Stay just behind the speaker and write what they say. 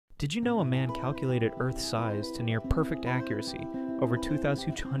Did you know a man calculated Earth's size to near perfect accuracy over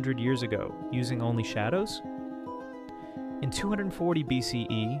 2,200 years ago using only shadows? In 240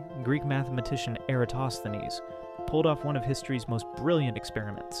 BCE, Greek mathematician Eratosthenes pulled off one of history's most brilliant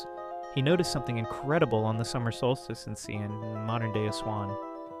experiments. He noticed something incredible on the summer solstice in Sian, in modern-day Aswan.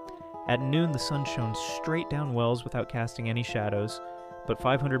 At noon, the sun shone straight down wells without casting any shadows, but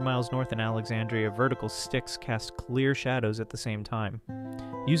 500 miles north in Alexandria, vertical sticks cast clear shadows at the same time.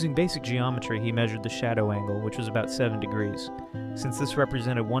 Using basic geometry, he measured the shadow angle, which was about 7 degrees. Since this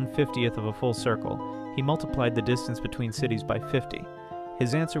represented 1/50th of a full circle, he multiplied the distance between cities by 50.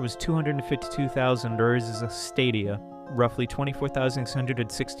 His answer was 252,000 Urza stadia, roughly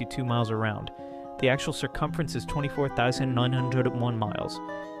 24,662 miles around. The actual circumference is 24,901 miles.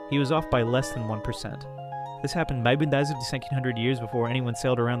 He was off by less than 1%. This happened maybe 1,200 years before anyone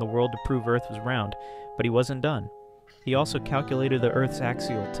sailed around the world to prove Earth was round, but he wasn't done. He also calculated the Earth's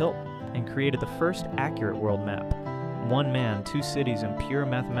axial tilt and created the first accurate world map. One man, two cities, and pure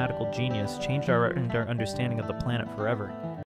mathematical genius changed our understanding of the planet forever.